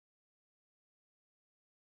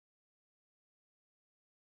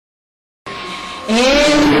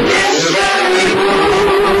In this very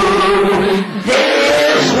room,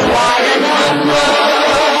 there's wide enough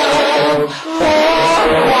love for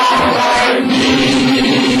one like me.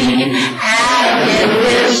 And in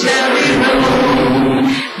this very room,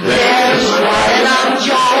 there's wide enough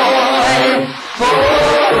joy for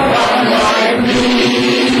one like me.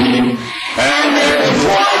 And there's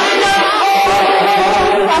wide enough hope,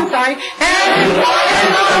 and wide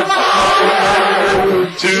enough power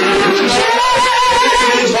to chase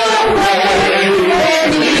away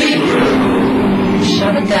any gloom.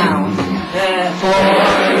 Shut it down. For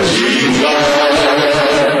Jesus,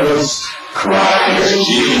 Christ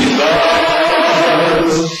Jesus,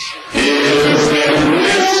 is in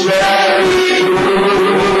this very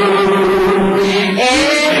room.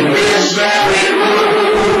 In this very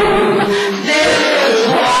room, there's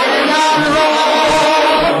wide enough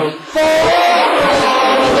love for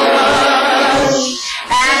all of us.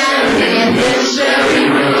 And in this very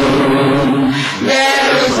room,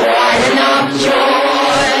 there's wide enough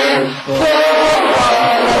joy for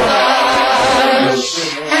all of us.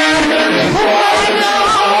 And there's wide enough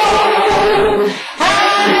hope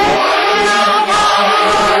and wide enough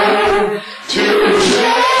power to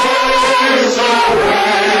chase away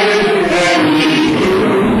any gloom.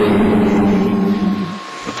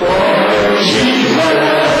 For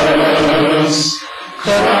Jesus,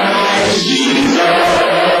 Christ Jesus,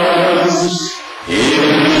 in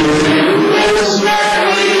this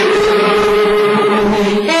very room,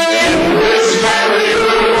 in this very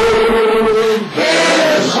room,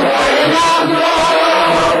 there's wide enough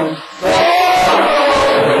love for all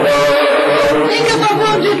the world. Think of a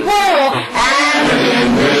wounded war. And in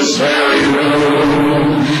this very room,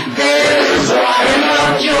 there's wide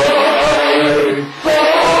enough joy for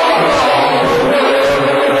all the world.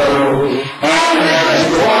 And there's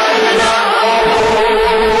wide enough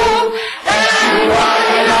hope and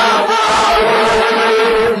wide enough power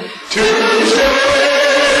to chase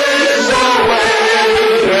away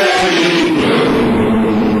any gloom.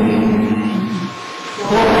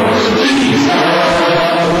 For Jesus,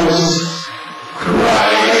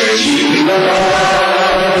 Christ Jesus,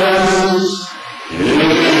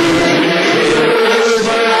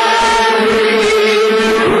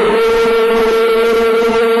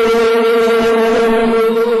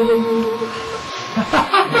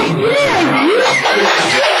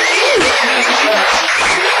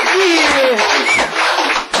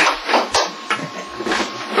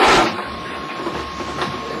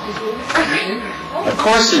 A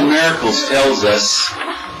Course in Miracles tells us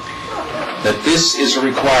that this is a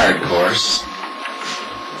required course,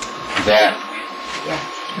 that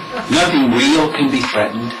nothing real can be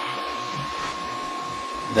threatened,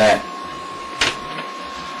 that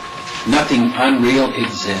nothing unreal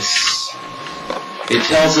exists. It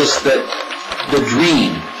tells us that the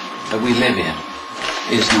dream that we live in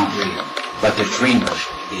is not real, but the dreamer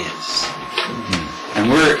is. And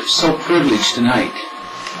we're so privileged tonight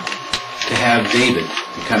to have David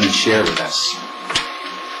to come and share with us.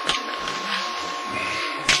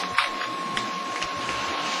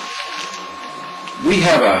 We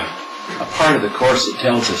have a part of the course that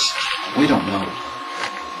tells us we don't know.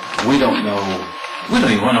 We don't know. We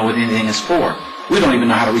don't even know what anything is for. We don't even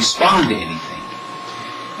know how to respond to anything.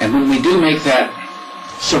 And when we do make that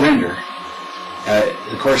surrender,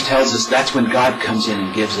 the Course tells us that's when God comes in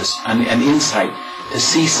and gives us an insight to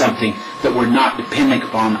see something that we're not depending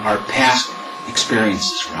upon our past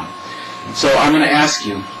experiences from. So I'm going to ask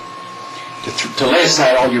you to lay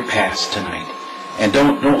aside all your past tonight, and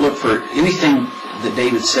don't look for anything that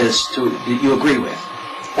David says that you agree with,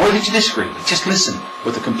 or that you disagree with. Just listen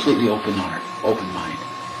with a completely open heart, open mind,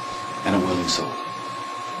 and a willing soul.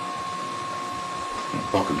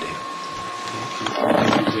 Welcome, David.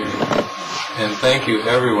 Thank you, Jerry. And thank you,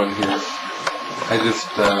 everyone here.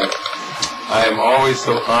 I am always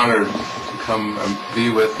so honored to come and be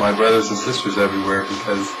with my brothers and sisters everywhere,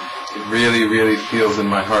 because it really, really feels in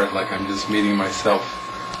my heart like I'm just meeting myself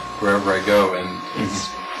wherever I go. And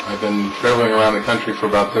I've been traveling around the country for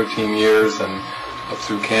about 13 years and up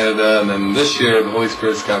through Canada, and then this year the Holy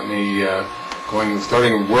Spirit's got me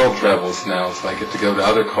starting world travels now, so I get to go to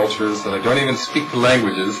other cultures that I don't even speak the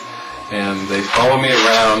languages, and they follow me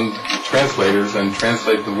around, translators, and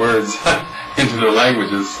translate the words into their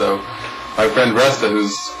languages. So my friend Resta,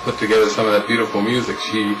 who's put together some of that beautiful music,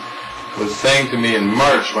 she was saying to me in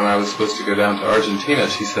March when I was supposed to go down to Argentina,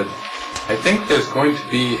 she said, I think there's going to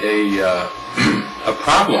be a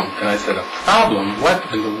problem. And I said, a problem?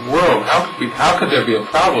 What in the world? How could there be a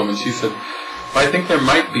problem? And she said, well, I think there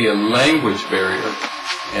might be a language barrier.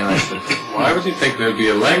 And I said, why would you think there'd be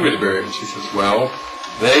a language barrier? And she says, well,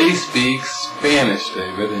 they speak Spanish,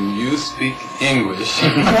 David, and you speak English. She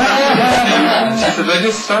said, I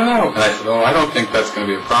just don't know. And I said, oh, I don't think that's going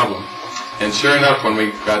to be a problem. And sure enough, when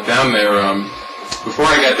we got down there, before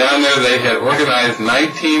I got down there, they had organized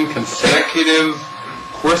 19 consecutive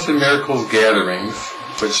Course in Miracles gatherings,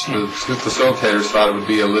 which the two facilitators thought it would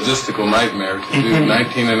be a logistical nightmare to do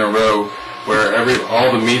 19 in a row, where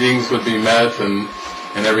all the meetings would be met and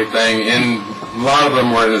everything. And a lot of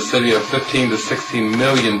them were in a city of 15 to 16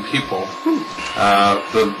 million people.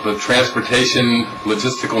 The transportation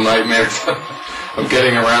logistical nightmares of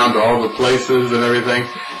getting around to all the places and everything.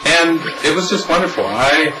 And it was just wonderful.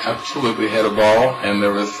 I absolutely had a ball, and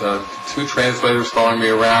there was 2 translators following me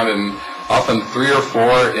around, and often 3 or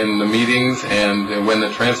 4 in the meetings. And when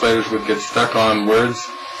the translators would get stuck on words,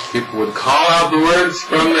 people would call out the words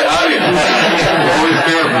from the audience. The Holy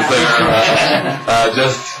Spirit was there,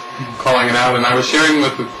 just calling it out. And I was sharing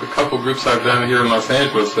with a couple groups I've done here in Los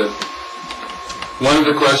Angeles that one of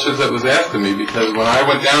the questions that was asked of me, because when I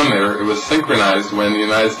went down there, it was synchronized when the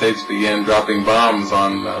United States began dropping bombs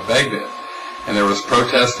on Baghdad. And there was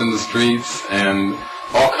protests in the streets and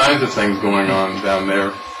all kinds of things going on down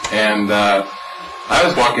there. And I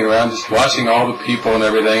was walking around just watching all the people and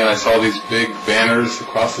everything, and I saw these big banners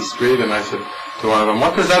across the street, and I said to one of them,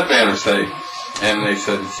 what does that banner say? And they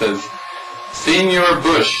said, it says, Senior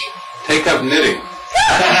Bush, take up knitting.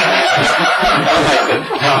 I said,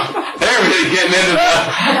 oh, they're really getting into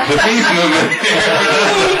the peace movement here.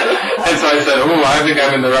 And so I said, oh, I think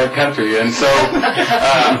I'm in the right country. And so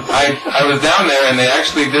I was down there, and they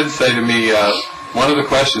actually did say to me, one of the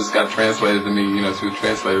questions got translated to me, through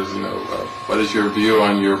translators, what is your view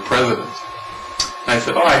on your president? And I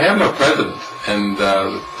said, oh, I have no president. And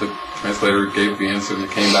the translator gave the answer, and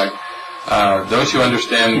it came back, don't you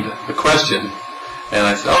understand the question? And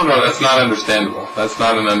I said, oh, no, that's not understandable. That's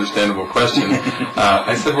not an understandable question.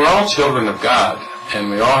 I said, we're all children of God, and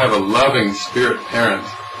we all have a loving spirit parent,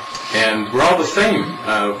 and we're all the same.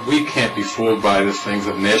 We can't be fooled by these things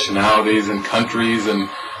of nationalities and countries and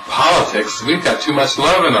politics. We've got too much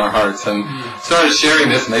love in our hearts. And started sharing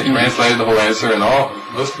this, and they translated the whole answer, and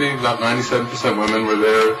mostly about 97% women were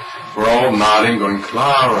there. We're all nodding, going,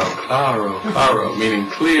 claro, claro, claro, meaning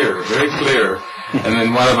clear, very clear. And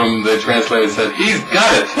then one of them, the translator said, he's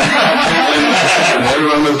got it! And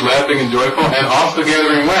everyone was laughing and joyful, and off the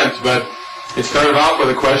gathering went. But it started off with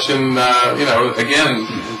a question, again,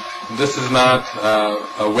 this is not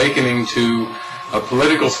awakening to a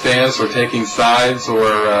political stance or taking sides or,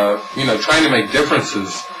 trying to make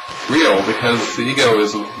differences real, because the ego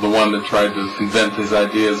is the one that tried to invent these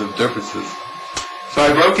ideas of differences. So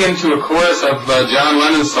I broke into a chorus of John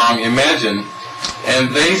Lennon's song, Imagine, and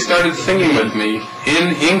they started singing with me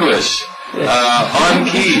in English, on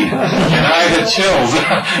key, and I had chills.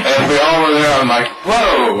 As we all were there, I'm like,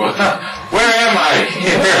 whoa, where am I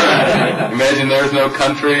here? Imagine there's no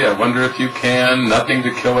country, I wonder if you can, nothing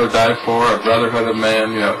to kill or die for, a brotherhood of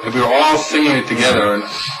man, we were all singing it together and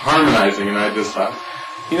harmonizing, and I just thought,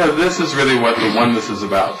 this is really what the oneness is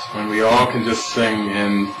about, when we all can just sing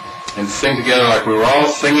and sing together like we were all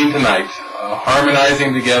singing tonight,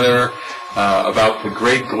 harmonizing together, about the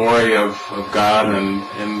great glory of God,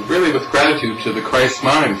 and really with gratitude to the Christ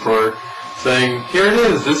mind for saying, here it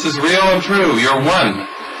is, this is real and true, you're one,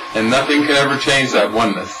 and nothing can ever change that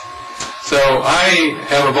oneness. So I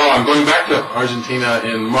have a ball. I'm going back to Argentina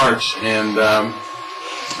in March, and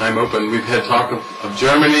I'm open. We've had talk of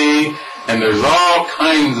Germany, and there's all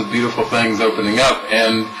kinds of beautiful things opening up,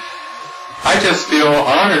 and I just feel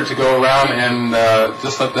honored to go around and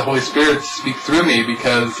just let the Holy Spirit speak through me,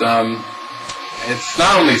 because it's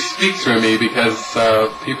not only speak through me, because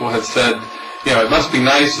people have said, it must be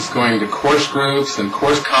nice just going to course groups and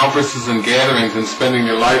course conferences and gatherings and spending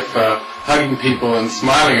your life hugging people and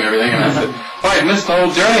smiling and everything. And I said, I'd miss the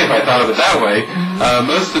whole journey if I thought of it that way.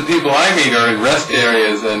 Most of the people I meet are in rest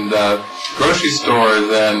areas and grocery stores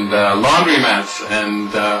and laundromats and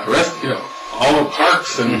all the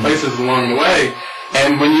parks and places along the way.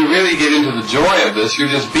 And when you really get into the joy of this, you're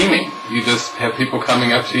just beaming. You just have people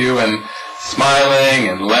coming up to you and smiling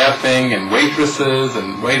and laughing, and waitresses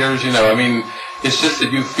and waiters, it's just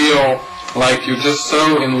that you feel like you're just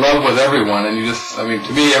so in love with everyone, and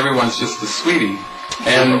to me, everyone's just a sweetie.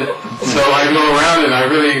 And so I go around and I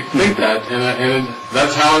really think that, and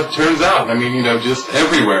that's how it turns out. Just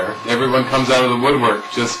everywhere. Everyone comes out of the woodwork,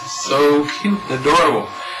 just so cute and adorable.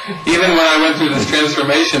 Even when I went through this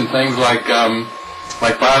transformation, things like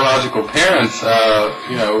biological parents,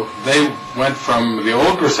 they went from the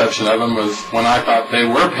old perception of them was when I thought they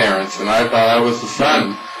were parents, and I thought I was the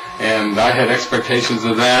son, and I had expectations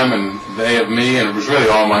of them, and they of me, and it was really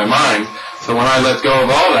all my mind. So when I let go of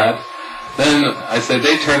all that, then I said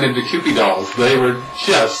they turned into Cupid dolls. They were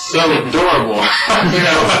just so adorable. You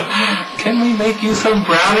know, can we make you some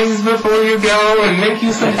brownies before you go and make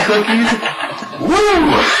you some cookies?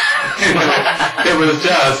 Woo! You know, it was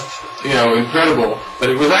just, you know, incredible. But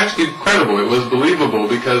it was actually incredible. It was believable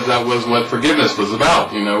because that was what forgiveness was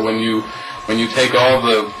about. You know, when you take all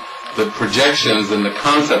the projections and the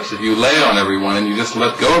concepts that you lay on everyone and you just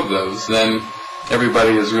let go of those, then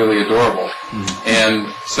everybody is really adorable.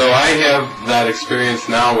 And so I have that experience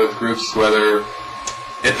now with groups, whether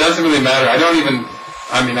it doesn't really matter. I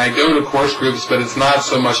go to course groups, but it's not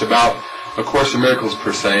so much about A Course in Miracles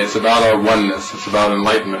per se. It's about our oneness. It's about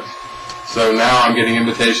enlightenment. So now I'm getting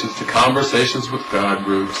invitations to Conversations with God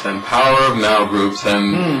groups and Power of Now groups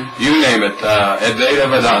and you name it, Advaita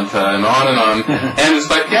Vedanta and on and on. And it's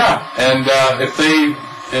like, yeah. And if they,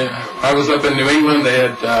 I was up in New England, they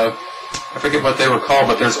had, I forget what they were called,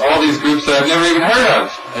 but there's all these groups that I've never even heard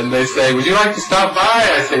of. And they say, would you like to stop by?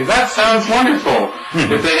 I say, that sounds wonderful.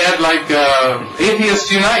 If they had like Atheists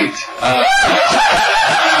Unite,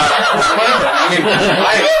 whatever. I mean,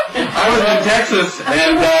 I was in Texas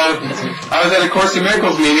and I was at a Course in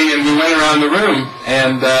Miracles meeting and we went around the room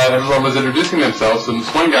and everyone was introducing themselves. And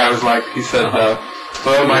this one guy was like, he said,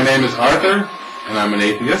 hello, my name is Arthur and I'm an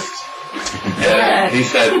atheist. And he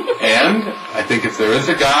said, and I think if there is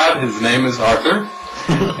a God, his name is Arthur.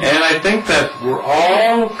 And I think that we're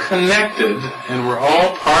all connected and we're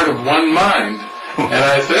all part of one mind. And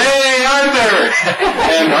I said, hey, Arthur!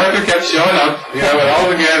 And Arthur kept showing up, you know, at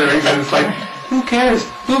all the gatherings, and it's like, who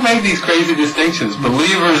cares? Who made these crazy distinctions?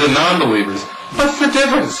 Believers and non-believers. What's the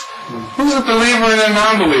difference? Who's a believer and a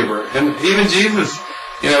non-believer? And even Jesus,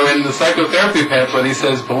 you know, in the psychotherapy pamphlet, he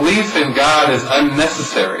says, belief in God is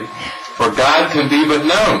unnecessary, for God can be but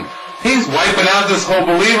known. He's wiping out this whole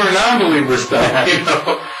believer-non-believer stuff, you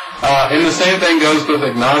know. And the same thing goes with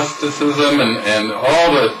agnosticism and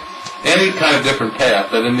all the, any kind of different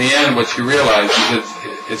path. That in the end, what you realize is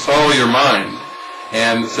it's all your mind.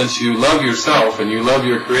 And since you love yourself and you love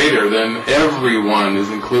your Creator, then everyone is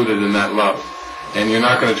included in that love. And you're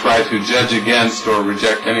not going to try to judge against or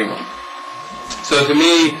reject anyone. So to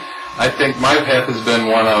me, I think my path has been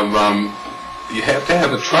one of, you have to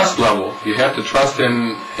have a trust level. You have to trust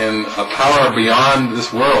in a power beyond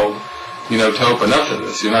this world, you know, to open up to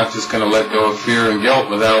this. You're not just going to let go of fear and guilt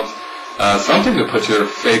without something to put your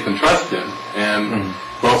faith and trust in. And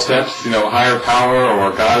 12 steps, you know, higher power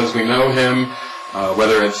or God as we know Him,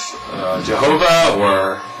 whether it's Jehovah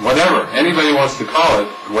or whatever. Anybody wants to call it,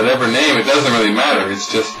 whatever name, it doesn't really matter. It's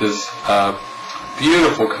just this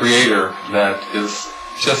beautiful Creator that is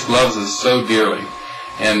just loves us so dearly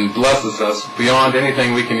and blesses us beyond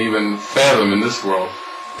anything we can even fathom in this world.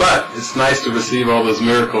 But it's nice to receive all those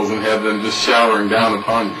miracles and have them just showering down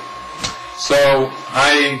upon you. So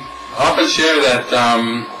I often share that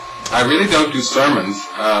I really don't do sermons,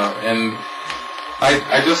 and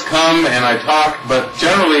I just come and I talk, but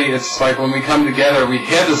generally it's like when we come together, we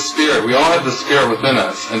have the Spirit, we all have the Spirit within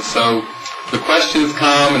us, and so the questions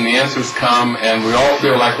come and the answers come, and we all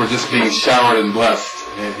feel like we're just being showered and blessed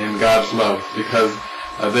in God's love, because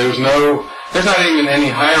there's not even any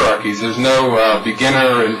hierarchies. There's no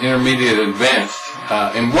beginner and intermediate and advanced.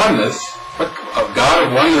 In oneness, but a God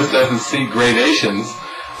of oneness doesn't see gradations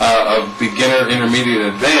of beginner,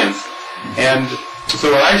 intermediate, advanced. And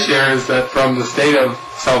so what I share is that from the state of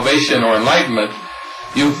salvation or enlightenment,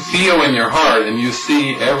 you feel in your heart and you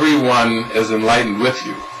see everyone as enlightened with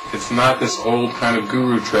you. It's not this old kind of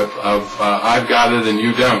guru trip of I've got it and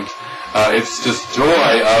you don't. It's just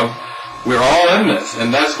joy of we're all in this,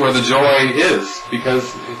 and that's where the joy is,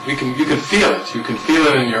 because you can feel it. You can feel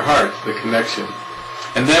it in your heart, the connection.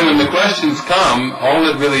 And then when the questions come, all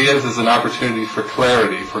it really is an opportunity for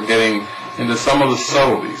clarity, for getting into some of the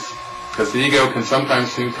subtleties. Because the ego can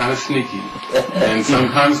sometimes seem kind of sneaky, and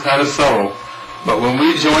sometimes kind of subtle. But when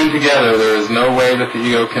we join together, there is no way that the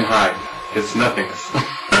ego can hide. It's nothingness.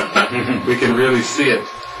 We can really see it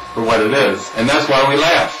for what it is. And that's why we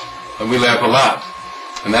laugh. And we laugh a lot.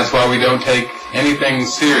 And that's why we don't take anything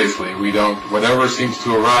seriously. We don't, whatever seems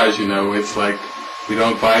to arise, you know, it's like we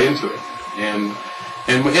don't buy into it. And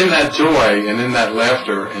in that joy and in that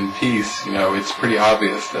laughter and peace, you know, it's pretty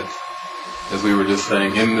obvious that, as we were just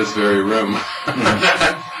saying, in this very room,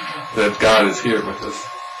 that God is here with us.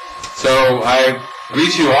 So I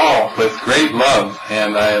greet you all with great love,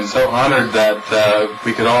 and I am so honored that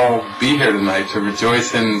we could all be here tonight to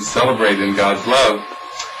rejoice and celebrate in God's love.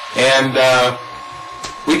 And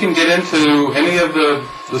we can get into any of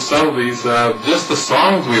the subtleties, just the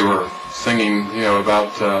songs we were singing, you know,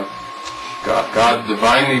 about God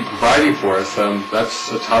divinely providing for us.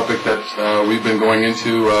 That's a topic that we've been going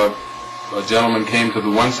into a gentleman came to the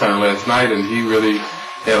One Center last night, and he really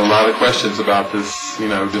had a lot of questions about this,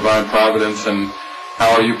 divine providence and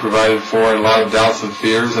how are you provided for, and a lot of doubts and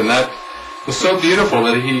fears, and that was so beautiful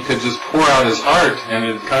that he could just pour out his heart, and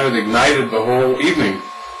it kind of ignited the whole evening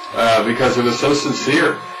because it was so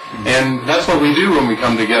sincere. And that's what we do when we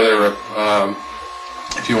come together.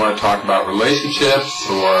 If you want to talk about relationships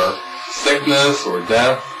or sickness or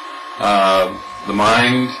death, the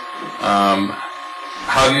mind,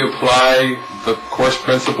 how do you apply the Course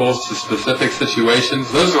principles to specific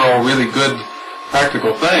situations? Those are all really good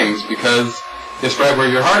practical things because it's right where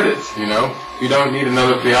your heart is, You don't need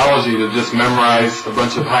another theology to just memorize a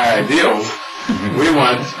bunch of high ideals. We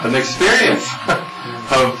want an experience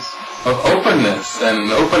of openness and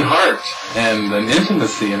an open heart and an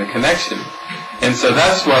intimacy and a connection. And so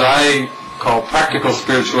that's what I call practical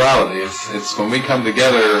spirituality. It's when we come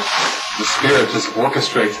together, the Spirit just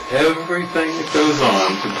orchestrates everything that goes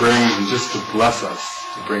on to bring and just to bless us,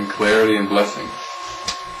 to bring clarity and blessing.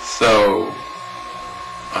 So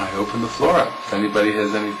I open the floor up. If anybody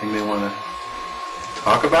has anything they want to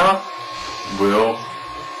talk about, we'll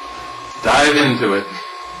dive into it.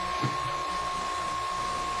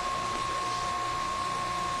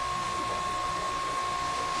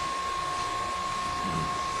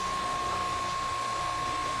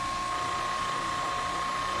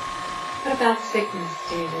 What about sickness,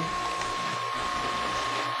 David?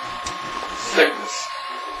 Sickness.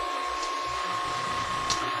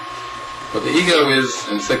 Well, the ego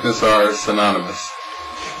and sickness are synonymous.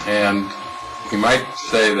 And you might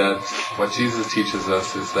say that what Jesus teaches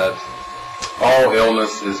us is that all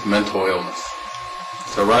illness is mental illness.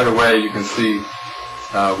 So right away you can see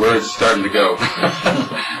where it's starting to go.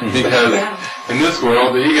 Because in this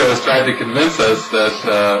world, the ego has tried to convince us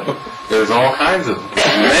that there's all kinds of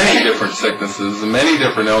many different sicknesses and many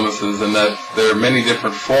different illnesses, and that there are many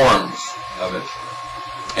different forms of it.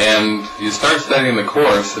 And you start studying the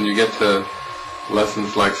Course and you get to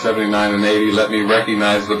lessons like 79 and 80, let me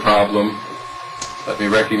recognize the problem. Let me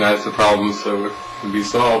recognize the problem so it can be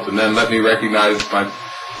solved, and then let me recognize my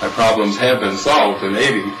problems have been solved in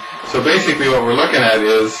 80. So basically what we're looking at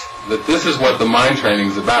is that this is what the mind training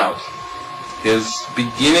is about, is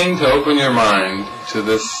beginning to open your mind to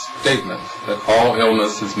this statement that all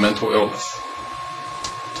illness is mental illness.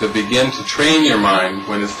 To begin to train your mind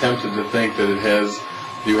when it's tempted to think that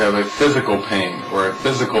you have a physical pain or a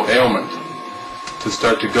physical ailment, to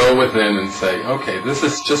start to go within and say, okay, this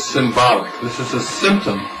is just symbolic. This is a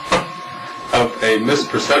symptom of a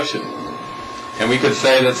misperception. And we could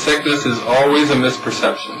say that sickness is always a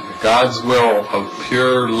misperception. God's will of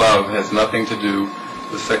pure love has nothing to do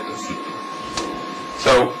with sickness.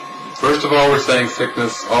 So, first of all, we're saying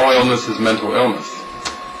sickness, all illness is mental illness.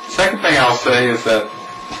 Second thing I'll say is that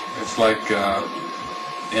it's like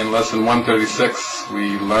in lesson 136,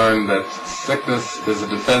 we learned that sickness is a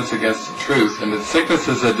defense against the truth, and that sickness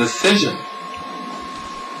is a decision.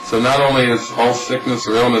 So not only is all sickness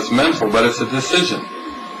or illness mental, but it's a decision.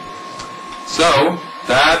 So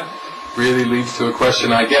that really leads to a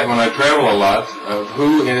question I get when I travel a lot, of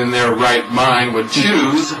who in their right mind would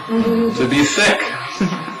choose to be sick.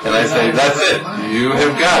 And I say, that's it. You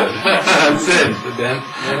have got it. That's it. Then,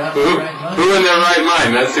 who in their right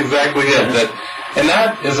mind? That's exactly it. And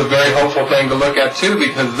that is a very helpful thing to look at too,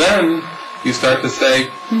 because then you start to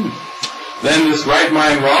say, then this right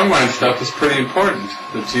mind, wrong mind stuff is pretty important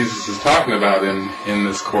that Jesus is talking about in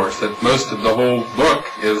this Course. That most of the whole book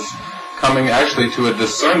is coming actually to a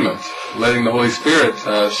discernment, letting the Holy Spirit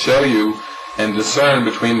show you and discern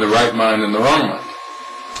between the right mind and the wrong mind.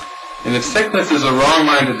 And if sickness is a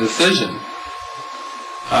wrong-minded decision,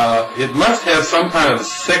 it must have some kind of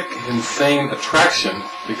sick, insane attraction,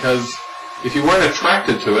 because if you weren't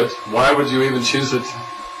attracted to it, why would you even choose it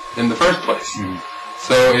in the first place?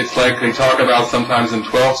 So it's like they talk about sometimes in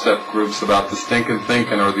 12-step groups about the stinking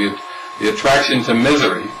thinking, or the attraction to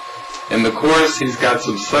misery. In the Course, he's got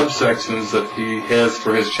some subsections that he has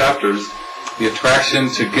for his chapters: the attraction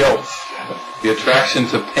to guilt, the attraction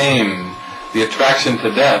to pain, the attraction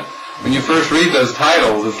to death. When you first read those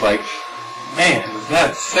titles, it's like, man, is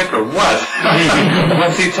that sick or what?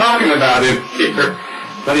 What's he talking about in here?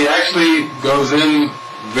 But he actually goes in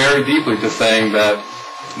very deeply to saying that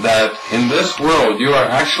in this world you are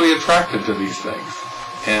actually attracted to these things.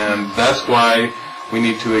 And that's why we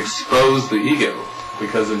need to expose the ego.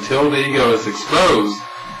 Because until the ego is exposed,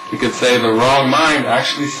 we could say the wrong mind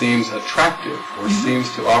actually seems attractive, or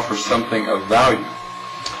seems to offer something of value.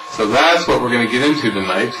 So that's what we're going to get into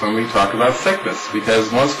tonight when we talk about sickness.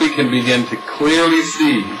 Because once we can begin to clearly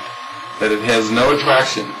see that it has no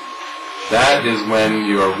attraction, that is when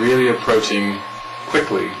you are really approaching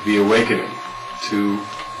quickly the awakening to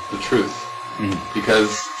the truth.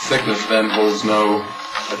 Because sickness then holds no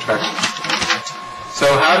attraction. So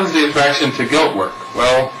how does the attraction to guilt work?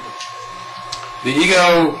 Well, the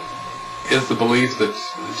ego is the belief that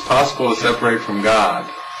it's possible to separate from God.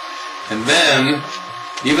 And then,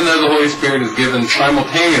 even though the Holy Spirit is given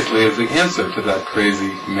simultaneously as the answer to that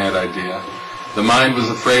crazy, mad idea, the mind was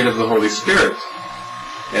afraid of the Holy Spirit.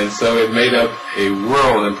 And so it made up a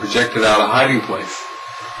world and projected out a hiding place.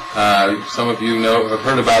 Some of you have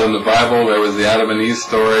heard about in the Bible, there was the Adam and Eve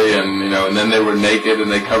story, and then they were naked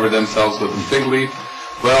and they covered themselves with a fig leaf.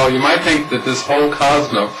 Well, you might think that this whole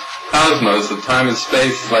cosmos of time and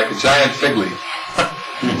space is like a giant fig leaf.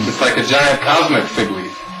 It's like a giant cosmic fig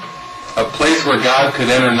leaf. A place where God could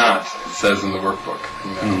enter not, it says in the workbook.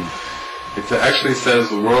 It actually says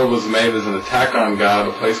the world was made as an attack on God,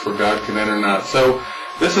 a place where God could enter not. So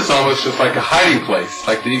this is almost just like a hiding place.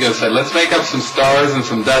 Like the ego said, let's make up some stars and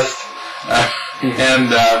some dust,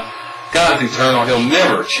 and God's eternal. He'll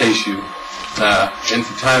never chase you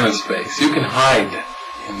into time and space. You can hide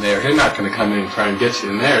in there. He's not going to come in and try and get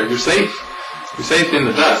you in there. You're safe. You're safe in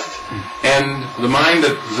the dust. And the mind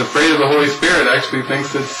that is afraid of the Holy Spirit actually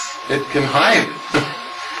thinks it can hide,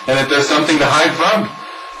 and that there's something to hide from.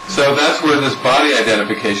 So that's where this body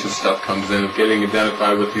identification stuff comes in, of getting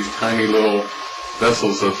identified with these tiny little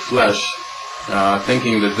vessels of flesh,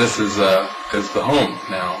 thinking that this is the home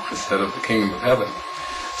now instead of the kingdom of heaven.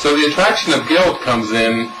 So the attraction of guilt comes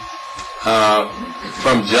in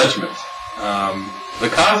from judgment. The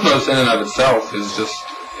cosmos in and of itself is just,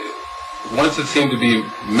 once it seemed to be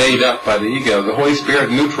made up by the ego, the Holy Spirit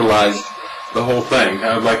neutralized the whole thing.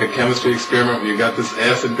 Kind of like a chemistry experiment where you got this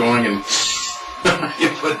acid going and you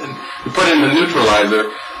put in the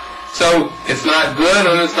neutralizer. So it's not good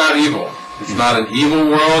and it's not evil. It's not an evil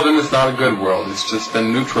world and it's not a good world. It's just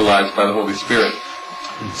been neutralized by the Holy Spirit.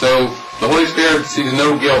 So the Holy Spirit sees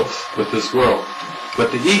no guilt with this world.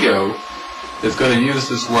 But the ego is going to use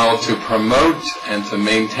this world to promote and to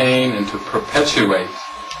maintain and to perpetuate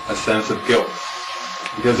a sense of guilt.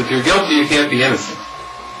 Because if you're guilty, you can't be innocent.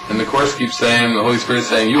 And the Course keeps saying, the Holy Spirit is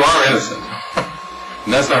saying, you are innocent.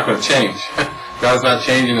 And that's not going to change. God's not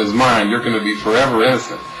changing His mind. You're going to be forever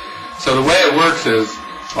innocent. So the way it works is,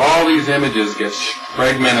 all these images get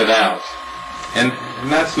fragmented out. And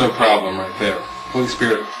that's no problem right there. Holy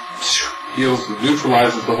Spirit heals,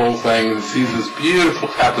 neutralizes the whole thing, and sees this beautiful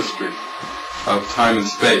tapestry of time and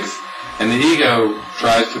space. And the ego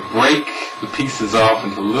tries to break the pieces off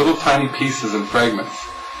into little tiny pieces and fragments.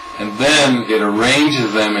 And then it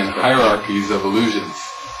arranges them in hierarchies of illusions.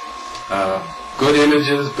 Good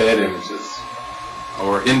images, bad images,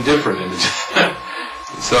 or indifferent images.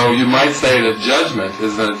 So you might say that judgment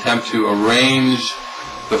is an attempt to arrange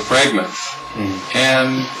the fragments.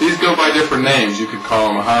 And these go by different names. You could call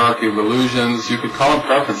them a hierarchy of illusions. You could call them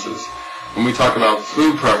preferences. When we talk about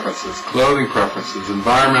food preferences, clothing preferences,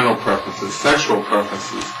 environmental preferences, sexual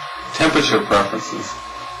preferences, temperature preferences,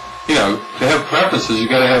 to have preferences, you've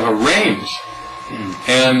got to have a range.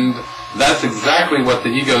 And that's exactly what the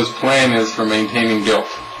ego's plan is for maintaining guilt.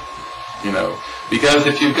 Because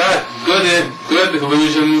if you've got good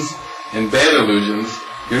illusions and bad illusions,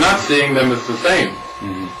 you're not seeing them as the same.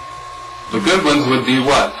 The good ones would be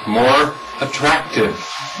what? More attractive.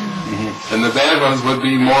 And the bad ones would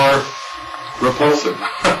be more repulsive.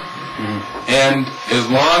 And as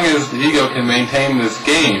long as the ego can maintain this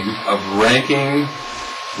game of ranking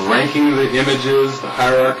the images, the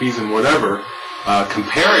hierarchies, and whatever,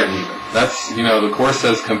 comparing even. That's, the Course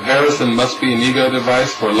says comparison must be an ego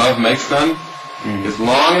device, for love makes none. As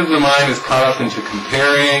long as the mind is caught up into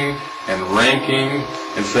comparing and ranking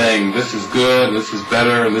and saying this is good, this is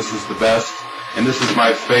better, and this is the best, and this is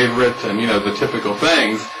my favorite, and the typical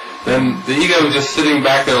things, then the ego is just sitting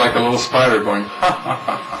back there like a little spider going, ha ha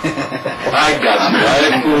ha ha, I got you,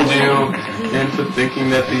 I fooled you into thinking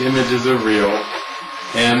that the images are real.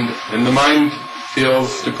 And the mind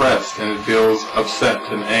feels depressed, and it feels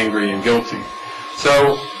upset and angry and guilty.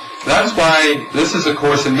 So that's why this is A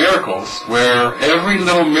Course in Miracles, where every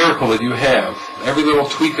little miracle that you have, every little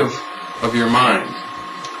tweak of your mind,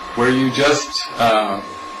 where you just,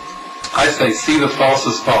 I say, see the false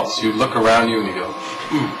as false. You look around you and you go,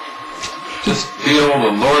 Just feel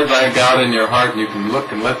the Lord thy God in your heart, and you can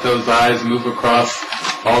look and let those eyes move across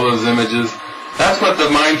all those images. That's what the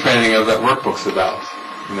mind training of that workbook's about.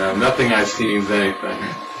 Nothing I see means anything.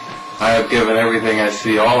 I have given everything I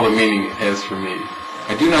see all the meaning it has for me.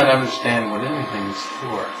 I do not understand what anything is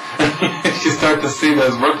for. If you start to see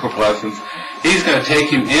those workbook lessons, he's going to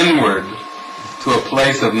take you inward to a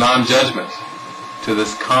place of non-judgment, to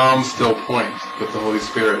this calm, still point with the Holy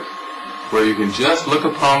Spirit. where you can just look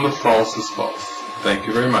upon the false as false. Thank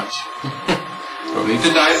you very much. Don't need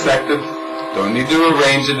to dissect it. Don't need to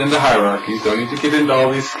arrange it into hierarchies. Don't need to get into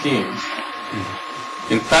all these schemes.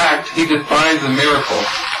 In fact, he defines a miracle.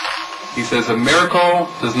 He says a miracle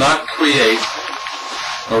does not create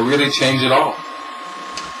or really change at all.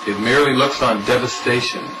 It merely looks on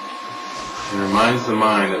devastation and reminds the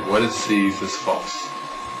mind that what it sees is false.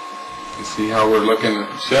 You see how we're looking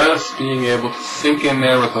at just being able to sink in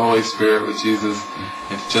there with the Holy Spirit, with Jesus,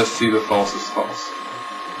 and to just see the false as false.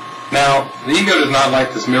 Now, the ego does not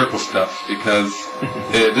like this miracle stuff, because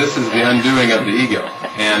this is the undoing of the ego.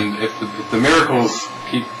 And if the miracles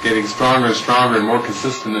keep getting stronger and stronger and more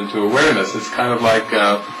consistent into awareness, it's kind of like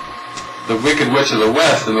the Wicked Witch of the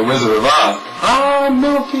West and the Wizard of Oz. I'm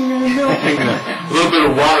melting and melting. A little bit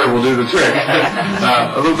of water will do the trick.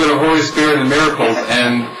 A little bit of Holy Spirit and miracles,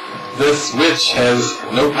 and this witch has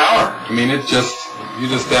no power. I mean, you're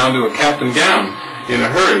just down to a cap and gown in a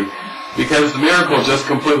hurry, because the miracle just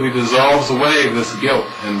completely dissolves away this guilt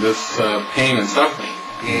and this pain and suffering.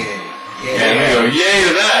 Yeah. And you go, yay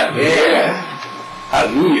to that! Yeah.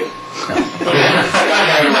 Hallelujah.